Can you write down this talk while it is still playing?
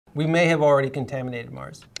We may have already contaminated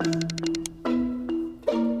Mars.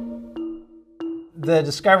 The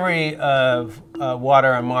discovery of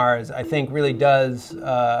water on Mars, I think, really does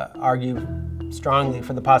argue strongly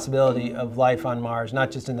for the possibility of life on Mars,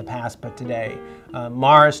 not just in the past, but today.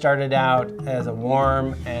 Mars started out as a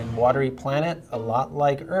warm and watery planet, a lot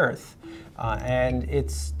like Earth. And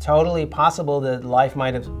it's totally possible that life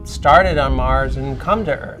might have started on Mars and come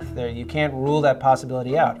to Earth. You can't rule that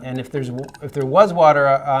possibility out. And if there was water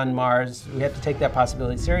on Mars, we have to take that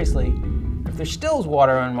possibility seriously. If there still is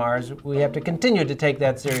water on Mars, we have to continue to take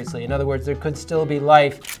that seriously. In other words, there could still be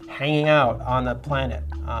life hanging out on the planet.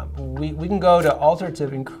 We can go to all sorts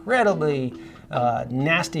of incredibly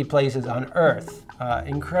nasty places on Earth,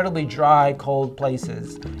 incredibly dry, cold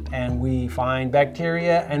places, and we find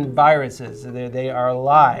bacteria and viruses. They are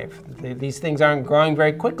alive. These things aren't growing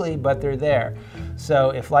very quickly, but they're there.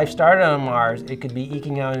 So if life started on Mars, it could be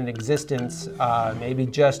eking out an existence maybe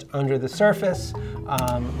just under the surface,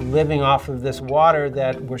 living off of this water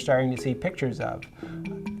that we're starting to see pictures of.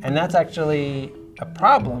 And that's actually a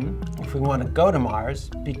problem if we want to go to Mars,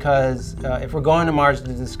 because if we're going to Mars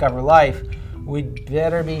to discover life, we'd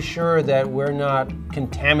better be sure that we're not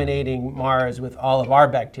contaminating Mars with all of our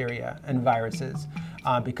bacteria and viruses,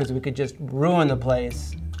 because we could just ruin the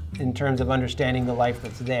place in terms of understanding the life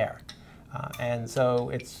that's there. And so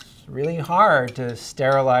it's really hard to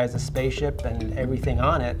sterilize a spaceship and everything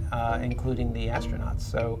on it, including the astronauts.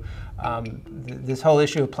 So this whole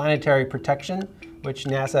issue of planetary protection, which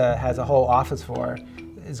NASA has a whole office for,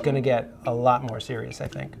 is going to get a lot more serious, I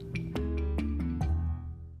think.